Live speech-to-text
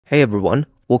Hey everyone,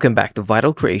 welcome back to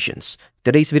Vital Creations.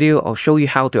 Today's video, I'll show you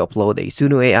how to upload a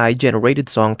Suno AI generated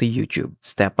song to YouTube,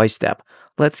 step by step.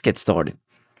 Let's get started.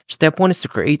 Step 1 is to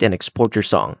create and export your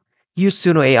song. Use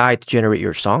Suno AI to generate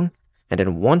your song, and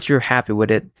then once you're happy with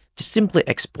it, just simply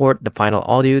export the final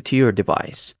audio to your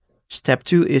device. Step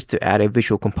 2 is to add a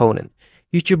visual component.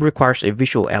 YouTube requires a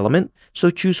visual element, so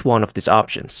choose one of these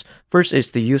options. First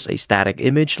is to use a static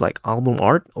image like album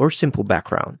art or simple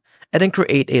background, and then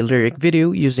create a lyric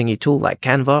video using a tool like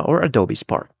Canva or Adobe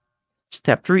Spark.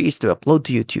 Step 3 is to upload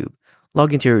to YouTube.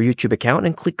 Log into your YouTube account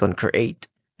and click on Create,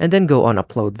 and then go on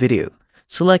Upload Video.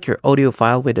 Select your audio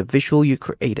file with the visual you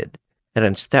created. And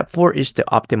then Step 4 is to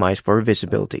optimize for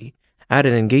visibility. Add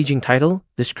an engaging title,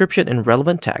 description, and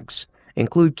relevant tags.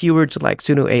 Include keywords like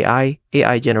Suno AI,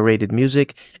 AI-generated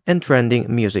music, and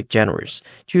trending music genres.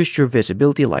 Choose your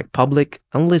visibility like public,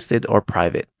 unlisted, or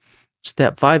private.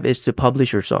 Step 5 is to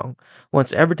publish your song.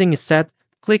 Once everything is set,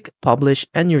 click Publish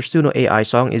and your Suno AI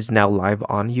song is now live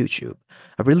on YouTube.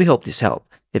 I really hope this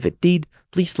helped. If it did,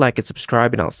 please like and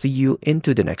subscribe and I'll see you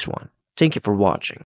into the next one. Thank you for watching.